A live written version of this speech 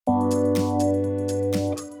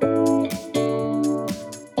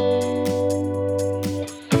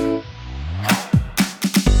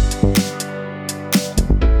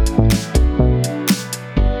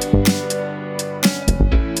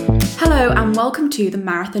welcome to the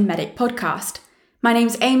Marathon Medic podcast. My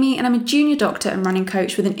name's Amy and I'm a junior doctor and running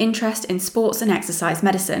coach with an interest in sports and exercise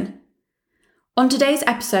medicine. On today's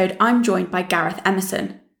episode, I'm joined by Gareth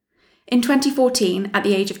Emerson. In 2014, at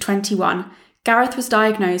the age of 21, Gareth was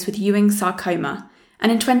diagnosed with Ewing sarcoma,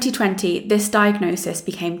 and in 2020, this diagnosis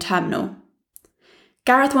became terminal.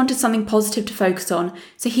 Gareth wanted something positive to focus on,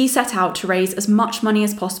 so he set out to raise as much money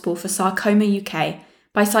as possible for Sarcoma UK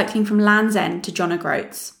by cycling from Land's End to John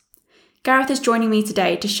O'Groats. Gareth is joining me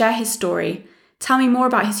today to share his story, tell me more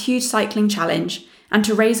about his huge cycling challenge, and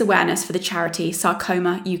to raise awareness for the charity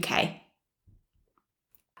Sarcoma UK.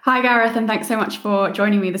 Hi Gareth, and thanks so much for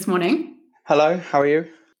joining me this morning. Hello, how are you?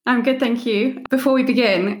 I'm good, thank you. Before we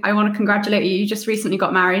begin, I want to congratulate you. You just recently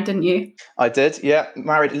got married, didn't you? I did, yeah.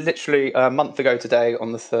 Married literally a month ago today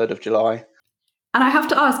on the 3rd of July. And I have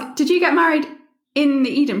to ask, did you get married in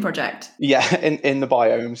the Eden Project? Yeah, in the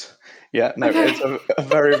biomes. Yeah, no, okay. It's a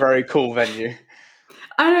very, very cool venue.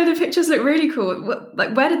 I know, the pictures look really cool.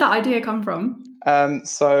 Where did that idea come from?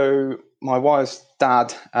 So my wife's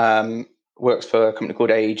dad works for a company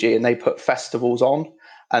called AEG, and they put festivals on,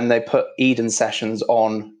 and they put Eden sessions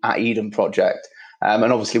on at Eden Project. And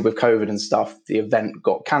obviously with COVID and stuff, the event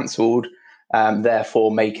got cancelled,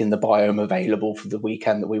 therefore making the biome available for the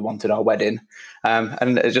weekend that we wanted our wedding.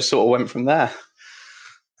 And it just sort of went from there.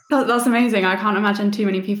 That's amazing. I can't imagine too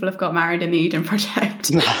many people have got married in the Eden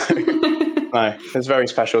Project. No, it's very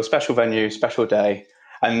special venue, special day.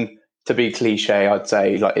 And to be cliche, I'd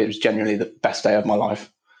say it was genuinely the best day of my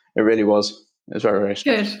life. It really was. It was very, very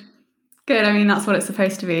special. Good. I mean, that's what it's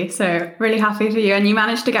supposed to be. So really happy for you. And you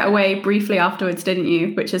managed to get away briefly afterwards, didn't you?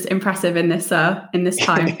 Which is impressive in this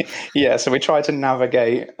time. Yeah, so we tried to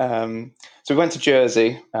navigate. So we went to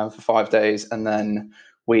Jersey for 5 days, and then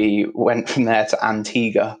we went from there to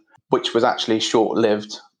Antigua, which was actually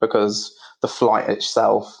short-lived because the flight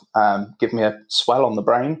itself gave me a swell on the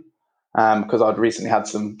brain because I'd recently had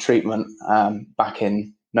some treatment back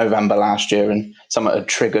in November last year, and something had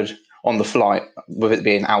triggered on the flight, with it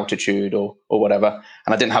being altitude or whatever.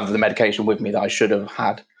 And I didn't have the medication with me that I should have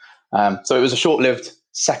had. So it was a short-lived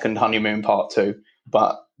second honeymoon part 2,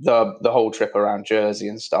 but the whole trip around Jersey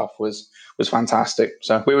and stuff was fantastic.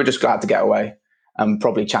 So we were just glad to get away.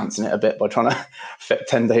 Probably chancing it a bit by trying to fit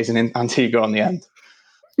 10 days in Antigua on the end.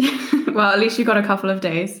 Well, at least you got a couple of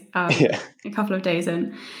days. A couple of days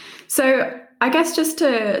in. So I guess just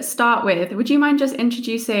to start with, would you mind just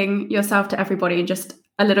introducing yourself to everybody and just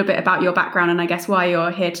a little bit about your background and I guess why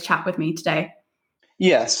you're here to chat with me today?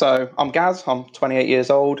 Yeah, so I'm Gaz. I'm 28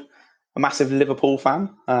 years old. A massive Liverpool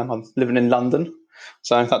fan. I'm living in London,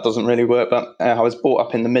 so that doesn't really work. But I was brought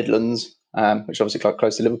up in the Midlands, which is obviously quite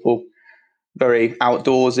close to Liverpool. Very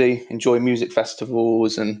outdoorsy, enjoy music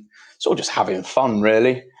festivals and sort of just having fun,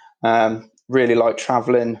 really. Really like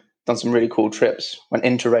traveling, done some really cool trips, went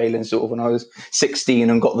interrailing sort of when I was 16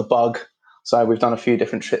 and got the bug. So we've done a few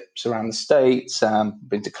different trips around the States,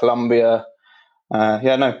 been to Colombia.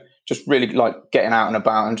 Just really like getting out and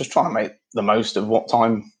about and just trying to make the most of what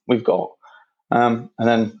time we've got. And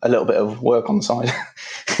then a little bit of work on the side.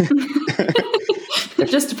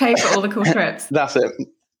 Just to pay for all the cool trips. That's it.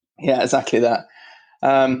 Yeah, exactly that.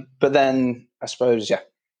 But then I suppose,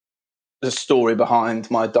 the story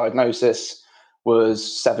behind my diagnosis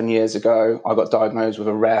was 7 years ago. I got diagnosed with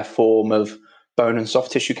a rare form of bone and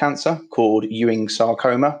soft tissue cancer called Ewing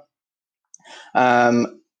sarcoma. I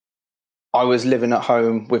was living at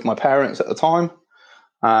home with my parents at the time.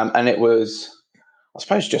 And it was, I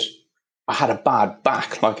suppose, just I had a bad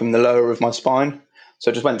back, like in the lower of my spine.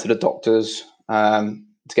 So I just went to the doctors to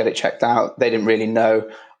get it checked out. They didn't really know.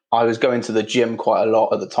 I was going to the gym quite a lot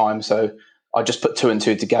at the time, so I just put 2 and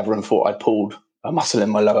 2 together and thought I'd pulled a muscle in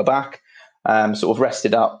my lower back. Sort of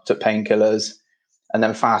rested up, took painkillers, and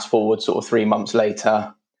then fast forward sort of 3 months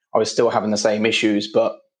later, I was still having the same issues,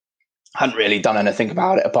 but hadn't really done anything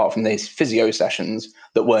about it apart from these physio sessions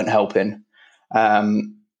that weren't helping.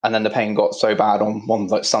 And then the pain got so bad on one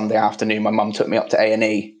like Sunday afternoon, my mum took me up to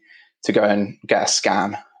A&E to go and get a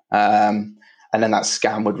scan. And then that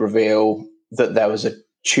scan would reveal that there was a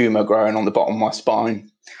tumour growing on the bottom of my spine,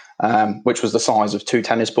 which was the size of 2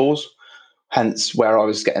 tennis balls, hence where I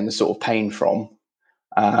was getting the sort of pain from.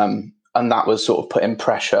 And that was sort of putting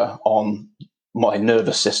pressure on my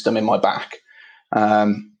nervous system in my back.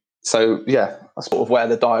 That's sort of where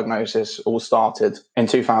the diagnosis all started in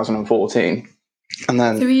 2014. And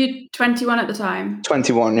then, so were you 21 at the time?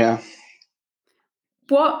 21, yeah.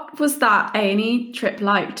 What was that A&E trip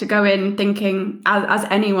like, to go in thinking, as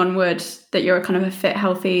anyone would, that you're kind of a fit,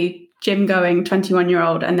 healthy, gym-going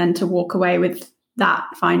 21-year-old, and then to walk away with that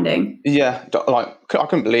finding? Yeah, like I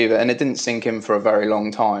couldn't believe it, and it didn't sink in for a very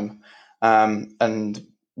long time. And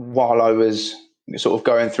while I was sort of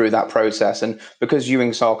going through that process, and because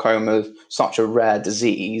Ewing sarcoma is such a rare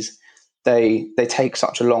disease, they take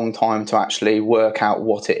such a long time to actually work out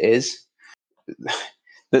what it is.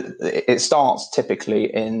 It starts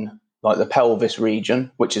typically in like the pelvis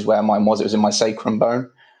region, which is where mine was. It was in my sacrum bone.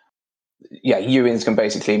 Yeah, Ewing's can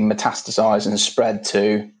basically metastasize and spread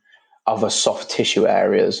to other soft tissue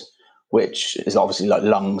areas, which is obviously like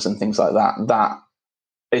lungs and things like that. That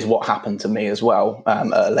is what happened to me as well at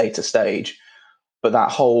a later stage. But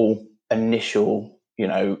that whole initial,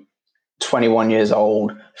 21 years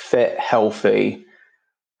old, fit, healthy,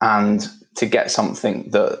 and to get something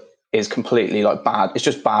that is completely like bad, it's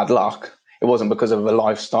just bad luck. It wasn't because of a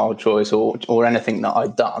lifestyle choice or anything that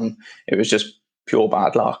I'd done. It was just pure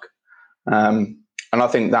bad luck. And I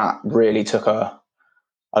think that really took a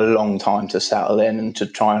long time to settle in and to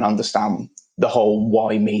try and understand the whole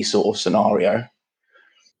why me sort of scenario.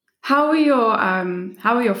 How are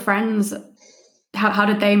your friends? How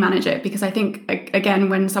did they manage it? Because I think, again,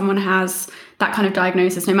 when someone has that kind of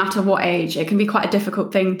diagnosis, no matter what age, it can be quite a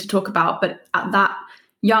difficult thing to talk about. But at that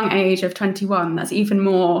young age of 21, that's even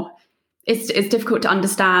more, it's difficult to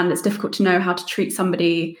understand. It's difficult to know how to treat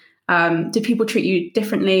somebody. Do people treat you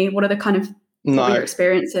differently? What are the kind of what were your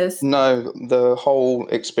experiences? No, the whole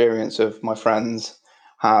experience of my friends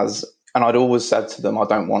has, and I'd always said to them, I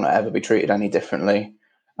don't want to ever be treated any differently.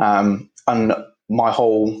 And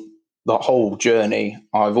the whole journey,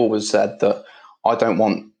 I've always said that I don't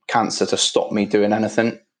want cancer to stop me doing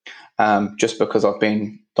anything. Just because I've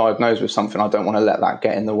been diagnosed with something, I don't want to let that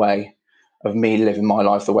get in the way of me living my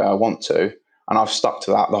life the way I want to. And I've stuck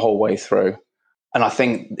to that the whole way through. And I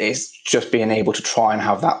think it's just being able to try and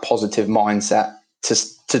have that positive mindset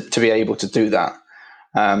to be able to do that,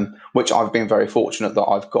 which I've been very fortunate that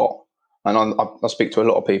I've got. And I speak to a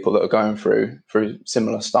lot of people that are going through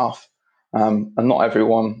similar stuff, and not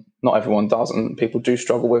everyone does, and people do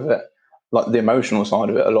struggle with it, like the emotional side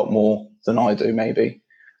of it, a lot more than I do, maybe.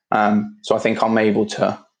 So I think I'm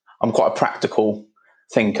quite a practical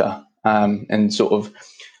thinker, and sort of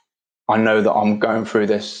I know that I'm going through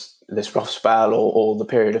this rough spell or the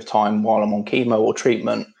period of time while I'm on chemo or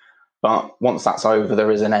treatment. But once that's over,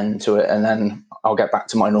 there is an end to it, and then I'll get back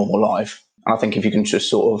to my normal life. And I think if you can just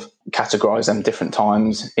sort of categorize them different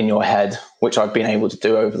times in your head, which I've been able to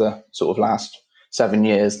do over the sort of last 7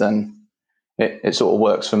 years, then it sort of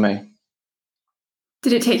works for me.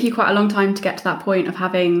 Did it take you quite a long time to get to that point of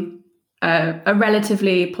having a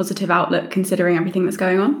relatively positive outlook considering everything that's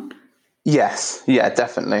going on? Yes, yeah,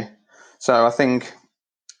 definitely. So I think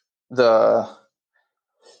the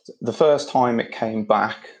first time it came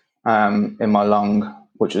back in my lung,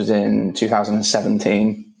 which was in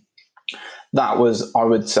 2017, that was, I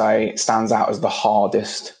would say, stands out as the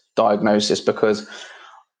hardest diagnosis, because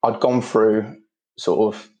I'd gone through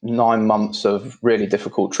sort of 9 months of really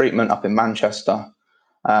difficult treatment up in Manchester,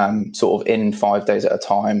 sort of in 5 days at a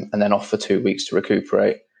time, and then off for 2 weeks to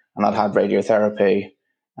recuperate. And I'd had radiotherapy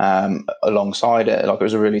alongside it. Like, it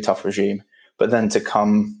was a really tough regime. But then to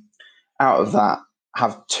come out of that,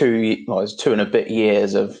 have 2 and a bit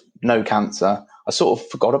years of no cancer, I sort of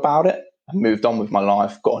forgot about it and moved on with my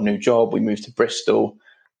life, got a new job. We moved to Bristol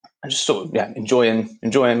and just sort of,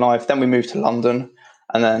 enjoying life. Then we moved to London,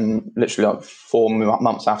 and then literally like 4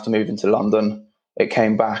 months after moving to London, it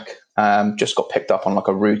came back, just got picked up on like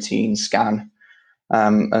a routine scan.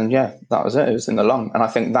 And yeah, that was it. It was in the lung. And I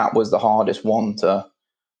think that was the hardest the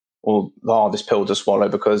hardest pill to swallow,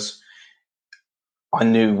 because I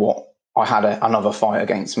knew I had another fight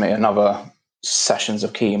against me, another sessions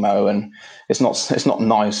of chemo, and it's not a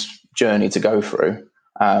nice journey to go through.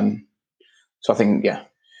 So I think,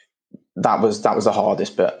 that was the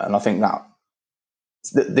hardest bit. And I think that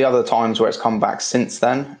the other times where it's come back since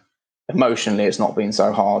then, emotionally, it's not been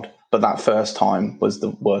so hard, but that first time was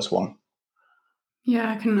the worst one.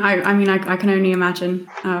 Yeah, I can only imagine.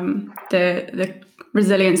 The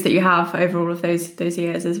resilience that you have over all of those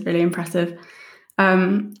years is really impressive.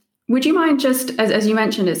 Would you mind, just as you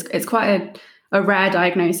mentioned, it's quite a rare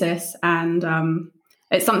diagnosis, and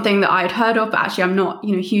it's something that I'd heard of, but actually I'm not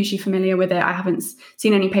hugely familiar with it. I haven't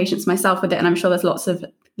seen any patients myself with it, and I'm sure there's lots of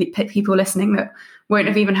people listening that won't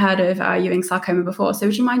have even heard of Ewing sarcoma before. So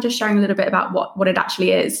would you mind just sharing a little bit about what it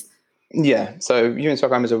actually is? Yeah, so Ewing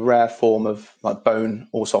sarcoma is a rare form of like bone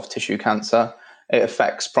or soft tissue cancer. It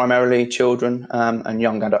affects primarily children and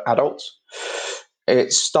young adults.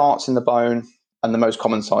 It starts in the bone, and the most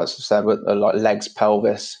common sites I've said are like legs,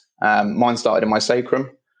 pelvis. Mine started in my sacrum,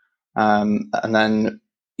 and then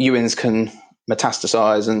Ewing's can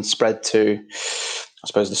metastasize and spread to, I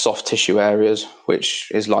suppose, the soft tissue areas,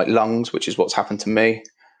 which is like lungs, which is what's happened to me.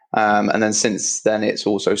 And then since then, it's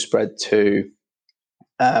also spread to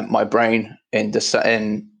my brain in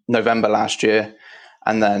November last year,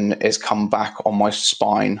 and then it's come back on my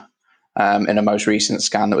spine in a most recent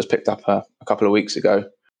scan that was picked up a couple of weeks ago.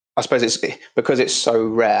 I suppose it's because it's so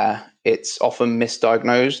rare, it's often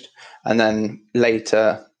misdiagnosed, and then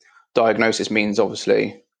later diagnosis means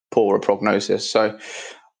obviously poorer prognosis. So,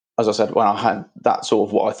 as I said, when I had that sort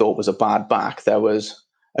of what I thought was a bad back, there was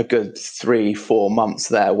a good 3-4 months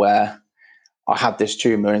there where I had this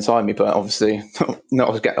tumour inside me, but obviously I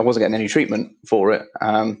wasn't getting any treatment for it.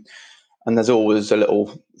 And there's always a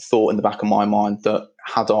little thought in the back of my mind that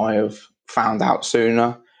had I have found out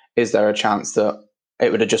sooner, is there a chance that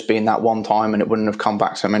it would have just been that one time and it wouldn't have come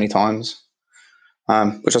back so many times?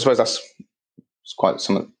 Which I suppose that's quite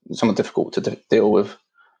somewhat difficult to deal with.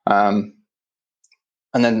 And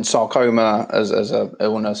then sarcoma as a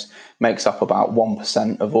illness makes up about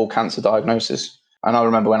 1% of all cancer diagnoses. And I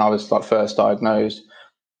remember when I was first diagnosed,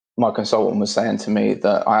 my consultant was saying to me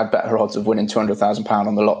that I had better odds of winning £200,000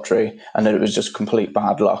 on the lottery, and that it was just complete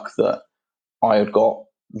bad luck that I had got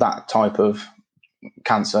that type of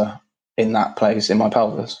cancer in that place in my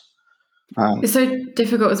pelvis. It's so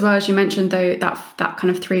difficult as well, as you mentioned, though, that kind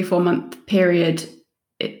of 3-4 month period,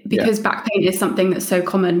 because back pain is something that's so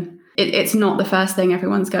common. It's not the first thing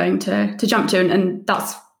everyone's going to jump to, and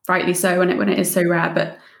that's rightly so when it is so rare,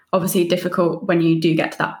 but obviously difficult when you do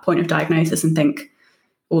get to that point of diagnosis and think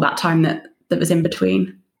all that time that was in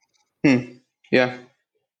between. Yeah.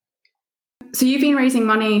 So you've been raising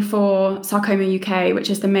money for Sarcoma UK, which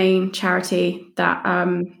is the main charity that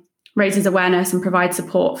raises awareness and provides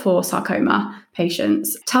support for sarcoma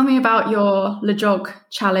patients. Tell me about your Le Jog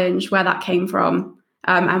challenge, where that came from,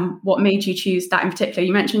 and what made you choose that in particular.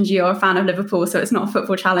 You mentioned you're a fan of Liverpool, so it's not a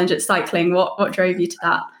football challenge, it's cycling. What drove you to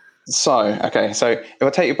that? So if I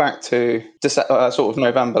take you back to sort of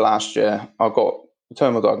November last year, I got a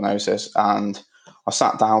terminal diagnosis, and I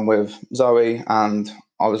sat down with Zoe and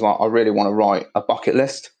I was like, I really want to write a bucket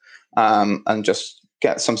list and just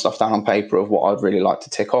get some stuff down on paper of what I'd really like to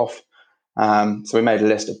tick off. So we made a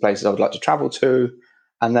list of places I would like to travel to.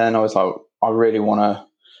 And then I was like, I really want to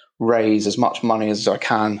raise as much money as I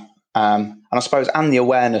can. And I suppose, and the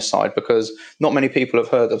awareness side, because not many people have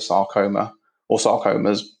heard of sarcoma or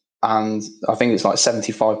sarcomas. And I think it's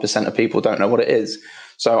 75% of people don't know what it is.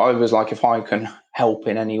 So I was like, if I can help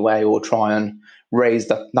in any way or try and raise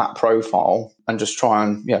that profile and just try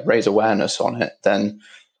and raise awareness on it, then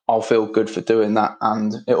I'll feel good for doing that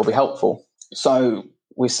and it'll be helpful. So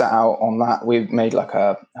we set out on that. We made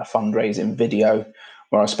a fundraising video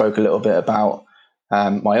where I spoke a little bit about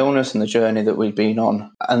my illness and the journey that we'd been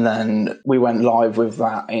on. And then we went live with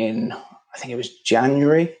that in, I think it was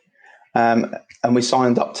January. And we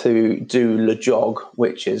signed up to do Le Jog,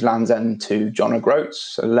 which is Land's End to John O'Groats,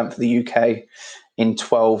 so the length of the UK, in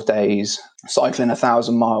 12 days, cycling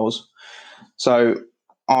 1,000 miles. So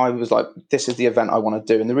I was like, this is the event I want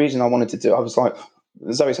to do. And the reason I wanted to do it, I was like,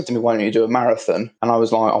 Zoe said to me, why don't you do a marathon? And I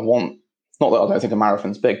was like, not that I don't think a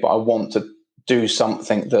marathon's big, but I want to do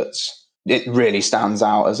something it really stands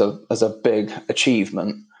out as a big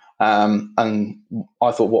achievement. And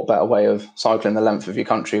I thought, what better way of cycling the length of your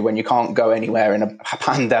country when you can't go anywhere in a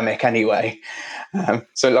pandemic anyway?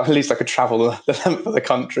 So at least I could travel the length of the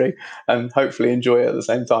country and hopefully enjoy it at the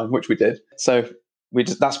same time, which we did. So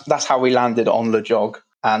that's how we landed on Le Jog.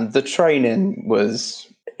 And the training was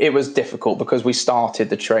difficult because we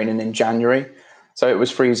started the training in January. So it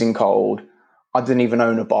was freezing cold. I didn't even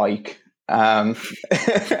own a bike. That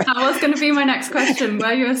was going to be my next question.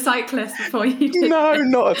 Were you a cyclist before you did No,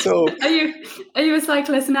 not at all. Are you a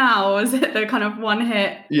cyclist now, or is it the kind of one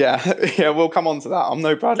hit? Yeah, we'll come on to that. I'm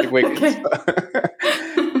no Bradley Wiggins.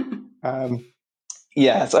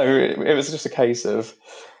 So it was just a case of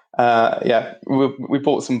we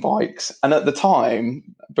bought some bikes, and at the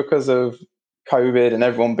time, because of COVID and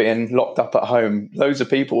everyone being locked up at home, loads of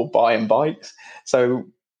people were buying bikes. So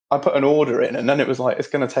I put an order in, and then it was it's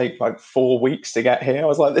going to take 4 weeks to get here. I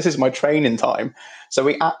was like, this is my training time. So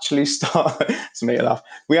we actually to make you laugh,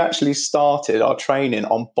 we actually started our training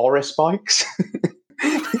on Boris bikes.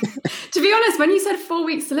 To be honest, when you said 4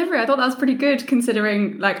 weeks delivery, I thought that was pretty good,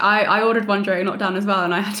 considering I ordered one during lockdown as well,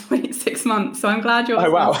 and I had to wait 6 months. So I'm glad yours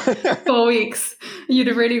was 4 weeks. You'd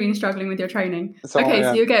have really been struggling with your training. So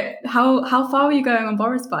you get how far were you going on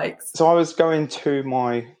Boris bikes? So I was going to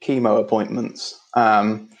my chemo appointments.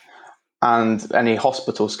 And any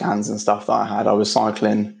hospital scans and stuff that I had, I was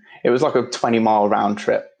cycling. It was like a 20-mile round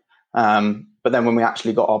trip. But then when we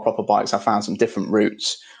actually got our proper bikes, I found some different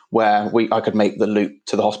routes where I could make the loop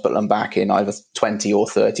to the hospital and back in either 20 or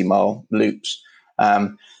 30-mile loops.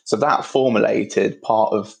 So that formulated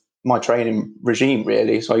part of my training regime,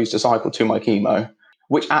 really. So I used to cycle to my chemo,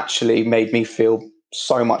 which actually made me feel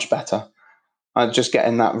so much better. Just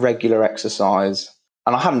getting that regular exercise.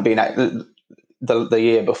 And I hadn't been, the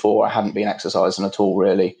year before, I hadn't been exercising at all,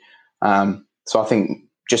 really. So I think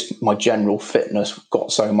just my general fitness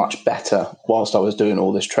got so much better whilst I was doing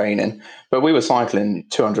all this training. But we were cycling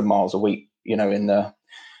 200 miles a week, in the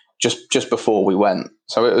just before we went.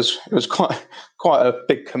 So it was quite a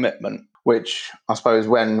big commitment, which I suppose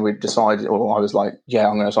when we decided, or I was like, yeah,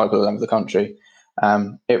 I'm going to cycle all over the country.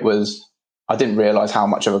 I didn't realise how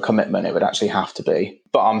much of a commitment it would actually have to be.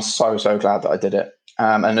 But I'm so glad that I did it.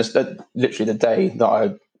 And it's literally the day that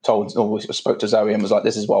I spoke to Zoe and was like,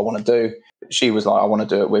 this is what I want to do. She was like, I want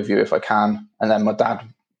to do it with you if I can. And then my dad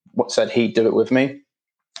said he'd do it with me.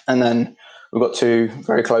 And then we've got two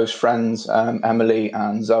very close friends, Emily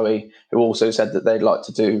and Zoe, who also said that they'd like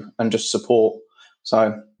to do and just support.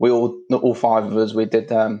 So we all five of us, we did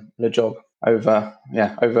the job over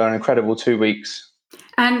an incredible 2 weeks.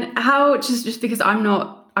 And how, just because I'm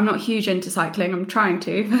not huge into cycling, I'm trying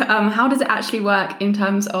to, how does it actually work in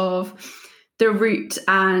terms of the route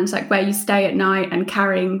and like where you stay at night and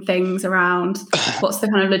carrying things around? What's the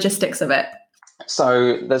kind of logistics of it?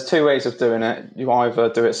 So there's two ways of doing it. You either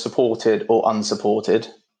do it supported or unsupported.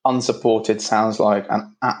 Unsupported sounds like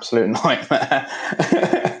an absolute nightmare.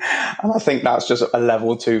 And I think that's just a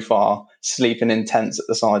level too far. Sleeping in tents at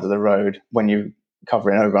the side of the road when you're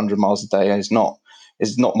covering over 100 miles a day is not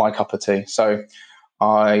my cup of tea. So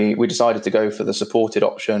we decided to go for the supported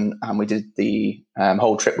option, and we did the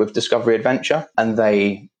whole trip with Discovery Adventure, and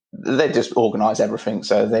they just organise everything.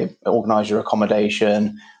 So they organise your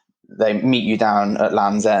accommodation, they meet you down at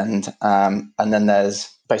Land's End, and then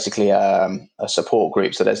there's basically a support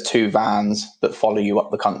group. So there's 2 vans that follow you up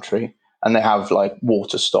the country, and they have like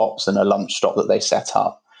water stops and a lunch stop that they set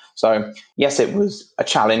up. So yes, it was a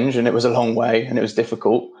challenge and it was a long way and it was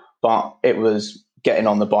difficult, but it was getting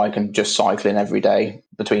on the bike and just cycling every day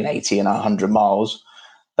between 80 and 100 miles.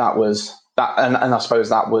 That was that. And I suppose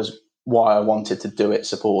that was why I wanted to do it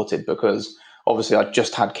supported, because obviously I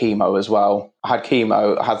just had chemo as well. I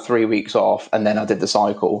had 3 weeks off, and then I did the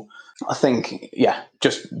cycle. I think,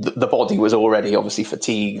 just the body was already obviously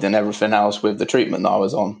fatigued and everything else with the treatment that I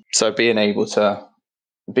was on. So being able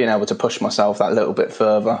to push myself that little bit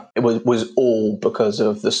further, it was all because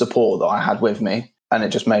of the support that I had with me. And it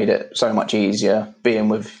just made it so much easier being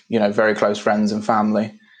with, very close friends and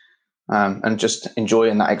family, and just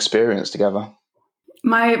enjoying that experience together.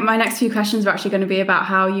 My next few questions are actually going to be about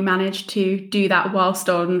how you managed to do that whilst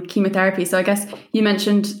on chemotherapy. So I guess you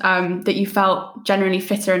mentioned that you felt generally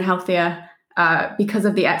fitter and healthier because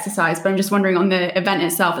of the exercise, but I'm just wondering, on the event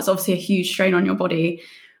itself, it's obviously a huge strain on your body.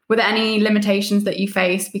 Were there any limitations that you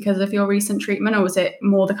faced because of your recent treatment, or was it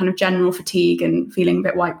more the kind of general fatigue and feeling a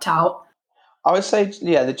bit wiped out? I would say,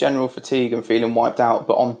 the general fatigue and feeling wiped out.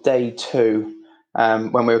 But on day 2,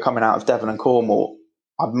 when we were coming out of Devon and Cornwall,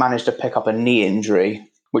 I've managed to pick up a knee injury,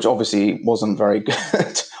 which obviously wasn't very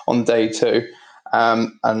good on day 2.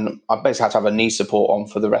 And I basically had to have a knee support on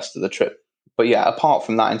for the rest of the trip. But apart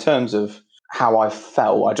from that, in terms of how I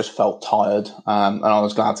felt, I just felt tired. And I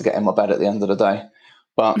was glad to get in my bed at the end of the day.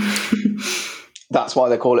 But that's why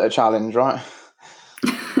they call it a challenge, right?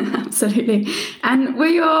 Absolutely. And were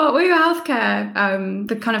your healthcare,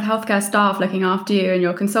 the kind of healthcare staff looking after you and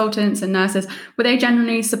your consultants and nurses, were they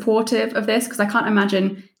generally supportive of this? Because I can't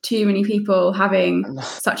imagine too many people having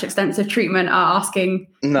such extensive treatment are asking,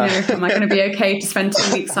 no. Am I going to be okay to spend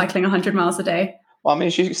 2 weeks cycling 100 miles a day? Well, I mean,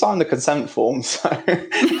 she signed the consent form, so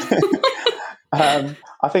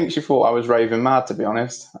I think she thought I was raving mad, to be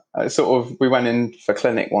honest. We went in for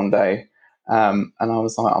clinic one day, and I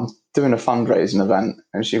was like, I'm doing a fundraising event,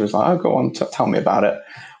 and she was like, oh, go on, tell me about it. And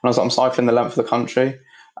I was like, I'm cycling the length of the country.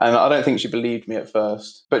 And I don't think she believed me at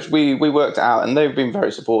first, but we worked it out, and they've been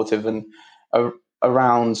very supportive. And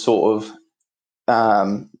around sort of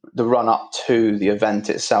the run up to the event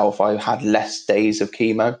itself, I had less days of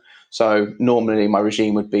chemo. So normally my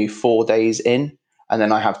regime would be 4 days in, and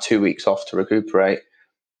then I have 2 weeks off to recuperate.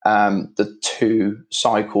 The 2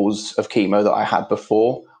 cycles of chemo that I had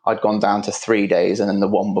before, I'd gone down to 3 days, and then the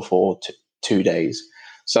one before 2 days.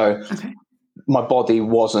 So my body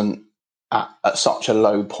wasn't at such a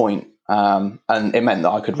low point, and it meant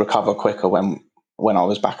that I could recover quicker when I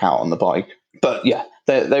was back out on the bike. But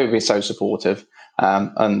they would be so supportive,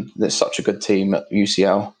 and there's such a good team at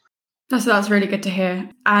UCL. That's really good to hear.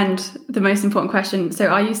 And the most important question, so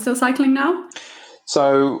are you still cycling now?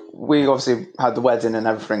 So we obviously had the wedding and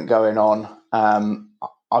everything going on.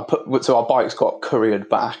 So our bikes got couriered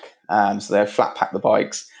back, so they flat packed the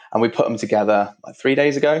bikes, and we put them together like 3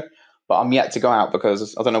 days ago. but I'm yet to go out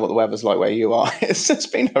because I don't know what the weather's like where you are. It's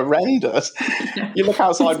just been horrendous. Yeah. You look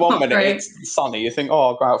outside It's one not minute, great. it's sunny. You think, oh,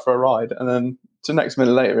 I'll go out for a ride. And then the next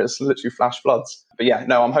minute later, it's literally flash floods. But yeah,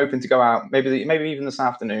 no, I'm hoping to go out maybe even this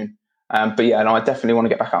afternoon. But yeah, no, I definitely want to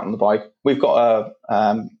get back out on the bike. We've got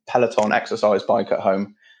a Peloton exercise bike at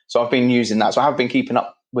home. So I've been using that. So I have been keeping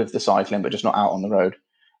up with the cycling, but just not out on the road.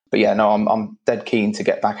 But yeah, no, I'm dead keen to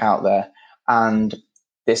get back out there. And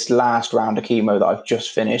this last round of chemo that I've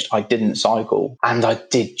just finished, I didn't cycle, and I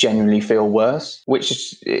did genuinely feel worse, which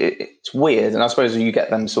is it's weird. And I suppose you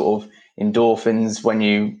get them sort of endorphins when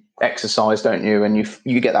you exercise, don't you? And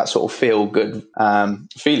you get that sort of feel good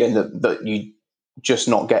feeling that you just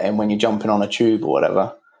not getting when you're jumping on a tube or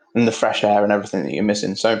whatever, and the fresh air and everything that you're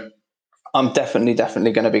missing. So I'm definitely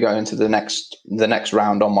going to be going to the next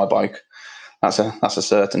round on my bike. That's a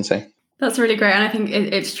certainty. That's really great. And I think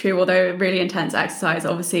it's true, although really intense exercise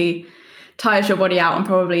obviously tires your body out and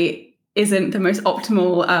probably isn't the most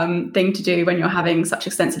optimal thing to do when you're having such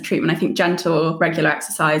extensive treatment. I think gentle, regular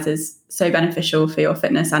exercise is so beneficial for your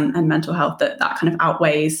fitness and mental health that kind of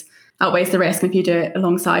outweighs the risk. And if you do it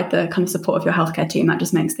alongside the kind of support of your healthcare team, that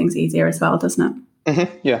just makes things easier as well, doesn't it?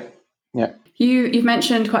 Mm-hmm. Yeah. You've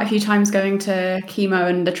mentioned quite a few times going to chemo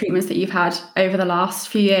and the treatments that you've had over the last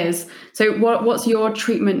few years. So what's your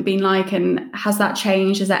treatment been like, and has that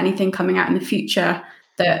changed? Is there anything coming out in the future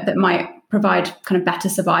that might provide kind of better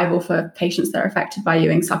survival for patients that are affected by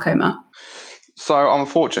Ewing sarcoma? So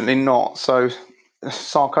unfortunately not. So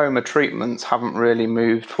sarcoma treatments haven't really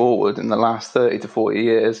moved forward in the last 30 to 40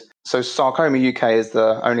 years. So Sarcoma UK is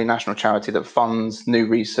the only national charity that funds new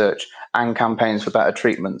research and campaigns for better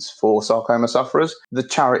treatments for sarcoma sufferers. The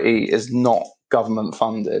charity is not government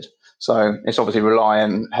funded, so it's obviously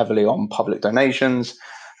relying heavily on public donations,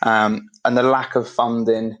 and the lack of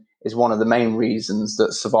funding is one of the main reasons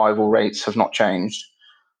that survival rates have not changed.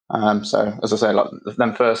 So as I say, like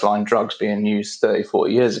them first line drugs being used 30,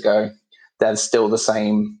 40 years ago, they're still the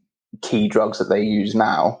same key drugs that they use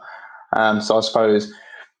now. So I suppose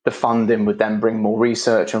the funding would then bring more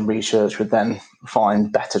research, and research would then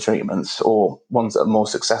find better treatments or ones that are more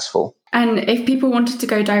successful. And if people wanted to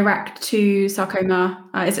go direct to Sarcoma,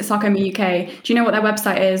 is it Sarcoma UK? Do you know what their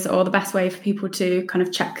website is, or the best way for people to kind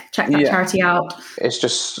of check that charity out? It's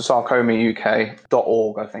just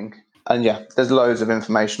sarcomauk.org, I think. And yeah, there's loads of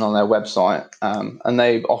information on their website, and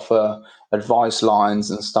they offer advice lines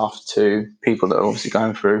and stuff to people that are obviously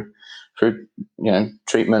going through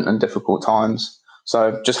treatment and difficult times.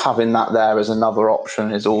 So just having that there as another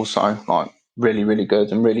option is also like really, really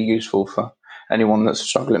good and really useful for anyone that's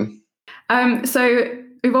struggling. So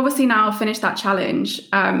we've obviously now finished that challenge.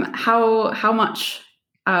 How much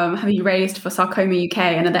have you raised for Sarcoma UK,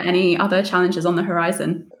 and are there any other challenges on the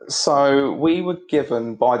horizon? So we were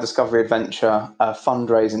given by Discovery Adventure a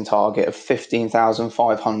fundraising target of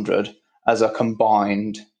 15,500 as a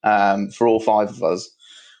combined for all five of us,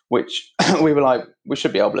 which we were like, we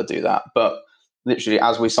should be able to do that. But literally,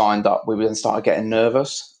 as we signed up, we then started getting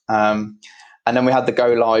nervous. And then we had the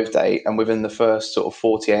go live date, and within the first sort of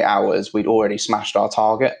 48 hours, we'd already smashed our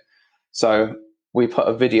target. So we put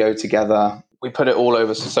a video together. We put it all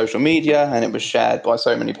over social media, and it was shared by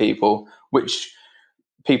so many people, which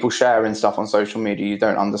people sharing stuff on social media, you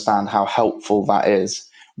don't understand how helpful that is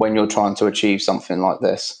when you're trying to achieve something like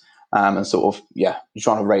this. And sort of, you're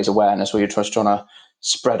trying to raise awareness, or you're just trying to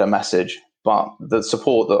spread a message. But the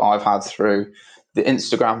support that I've had through the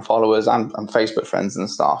Instagram followers and Facebook friends and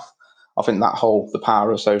stuff, I think the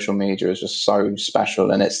power of social media is just so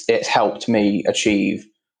special, and it's helped me achieve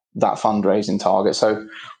that fundraising target. So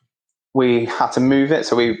we had to move it.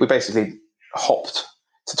 So we basically hopped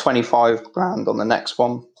to 25 grand on the next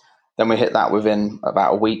one. Then we hit that within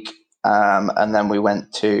about a week. And then we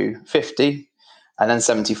went to 50 and then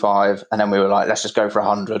 75. And then we were like, let's just go for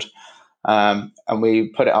 100. And we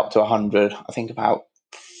put it up to 100, I think about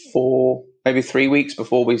 3 weeks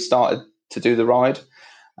before we started to do the ride.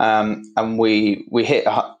 And we hit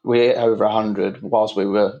over 100 whilst we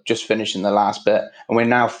were just finishing the last bit. And we're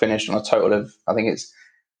now finished on a total of, I think it's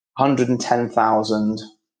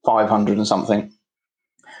 110,500 and something.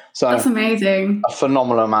 So that's amazing. A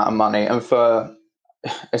phenomenal amount of money. And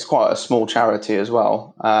it's quite a small charity as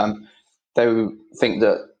well. They think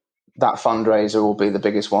that fundraiser will be the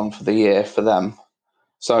biggest one for the year for them.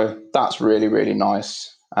 So that's really, really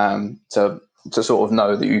nice to sort of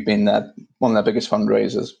know that you've been there, one of their biggest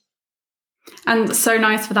fundraisers. And so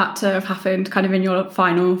nice for that to have happened kind of in your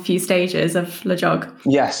final few stages of Le Jog.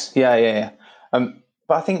 Yes, yeah. But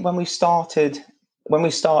I think when we started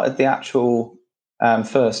the actual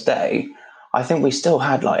first day, I think we still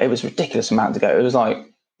had it was a ridiculous amount to go. It was like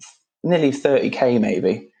nearly 30k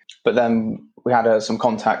maybe. But then we had some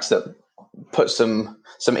contacts that put some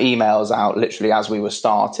emails out literally as we were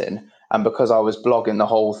starting. And because I was blogging the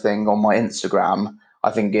whole thing on my Instagram,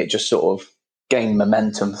 I think it just sort of gained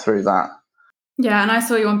momentum through that. Yeah, and I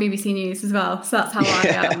saw you on BBC News as well, so that's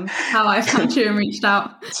how I found you and reached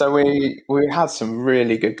out. So we had some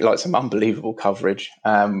really good, like some unbelievable coverage.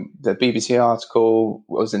 The BBC article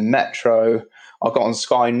was in Metro. I got on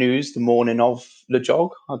Sky News the morning of the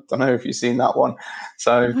jog. I don't know if you've seen that one.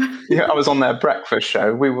 So yeah, I was on their breakfast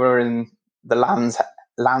show. We were in the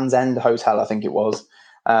Land's End Hotel, I think it was,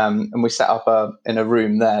 and we set up in a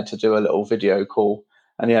room there to do a little video call.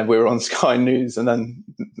 And yeah, we were on Sky News, and then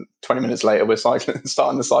 20 minutes later, we're starting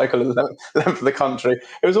the cycle of the length of the country.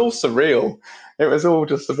 It was all surreal. It was all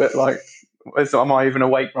just a bit like, am I even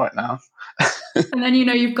awake right now? And then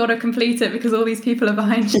you've got to complete it because all these people are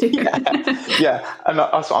behind you. Yeah. And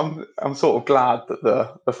I'm sort of glad that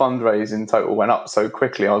the fundraising total went up so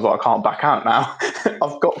quickly. I was like, I can't back out now.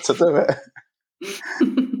 I've got to do it.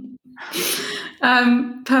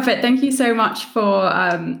 Perfect. Thank you so much for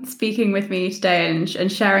speaking with me today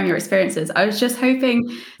and sharing your experiences. I was just hoping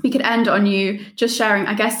we could end on you just sharing,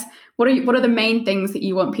 I guess, what are the main things that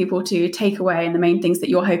you want people to take away and the main things that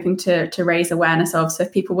you're hoping to raise awareness of? So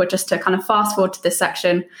if people were just to kind of fast forward to this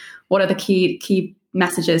section, what are the key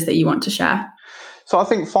messages that you want to share? So I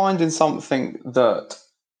think finding something that,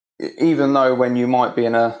 even though when you might be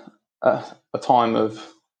in a time of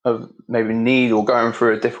maybe need or going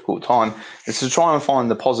through a difficult time, is to try and find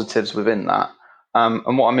the positives within that.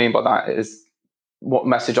 And what I mean by that is, what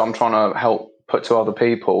message I'm trying to help put to other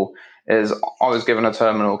people is, I was given a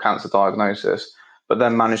terminal cancer diagnosis, but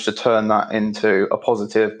then managed to turn that into a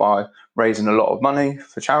positive by raising a lot of money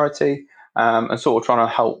for charity, and sort of trying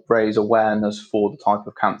to help raise awareness for the type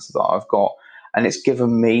of cancer that I've got. And it's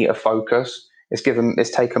given me a focus. It's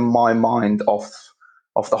taken my mind off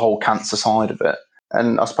the whole cancer side of it.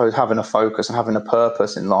 And I suppose having a focus and having a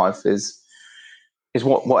purpose in life is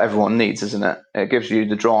what everyone needs, isn't it? It gives you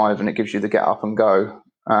the drive and it gives you the get up and go,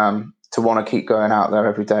 to want to keep going out there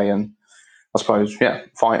every day and, I suppose,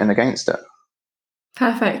 fighting against it.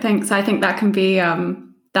 Perfect. Thanks. I think that can be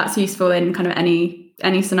that's useful in kind of any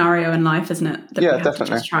scenario in life, isn't it? That we have definitely.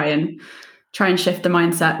 To just try and shift the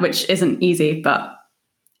mindset, which isn't easy, but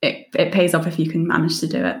it pays off if you can manage to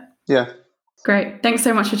do it. Yeah. Great. Thanks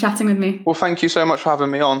so much for chatting with me. Well, thank you so much for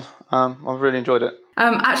having me on. I've really enjoyed it.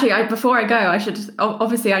 Actually, before I go, I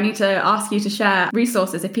need to ask you to share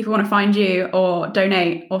resources if people want to find you or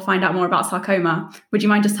donate or find out more about sarcoma. Would you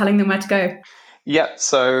mind just telling them where to go? Yeah.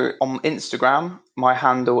 So on Instagram, my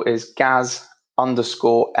handle is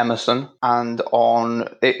Gaz_Emerson. And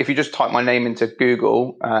if you just type my name into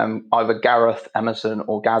Google, either Gareth Emerson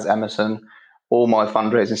or Gaz Emerson, all my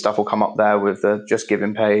fundraising stuff will come up there with the Just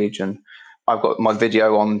Giving page. And I've got my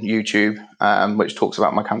video on YouTube, which talks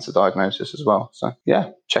about my cancer diagnosis as well. So yeah,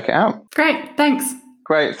 check it out. Great. Thanks.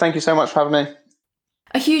 Great. Thank you so much for having me.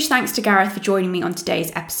 A huge thanks to Gareth for joining me on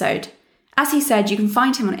today's episode. As he said, you can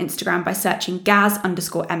find him on Instagram by searching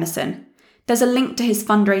Gaz_Emerson. There's a link to his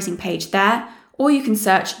fundraising page there, or you can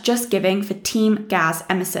search Just Giving for Team Gaz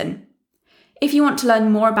Emerson. If you want to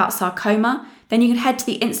learn more about sarcoma, then you can head to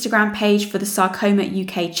the Instagram page for the Sarcoma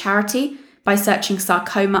UK charity by searching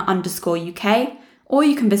sarcoma_UK, or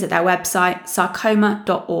you can visit their website,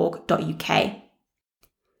 sarcoma.org.uk.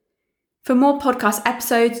 For more podcast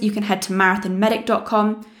episodes, you can head to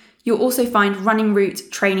marathonmedic.com. You'll also find running route,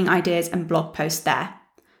 training ideas, and blog posts there.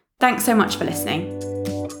 Thanks so much for listening.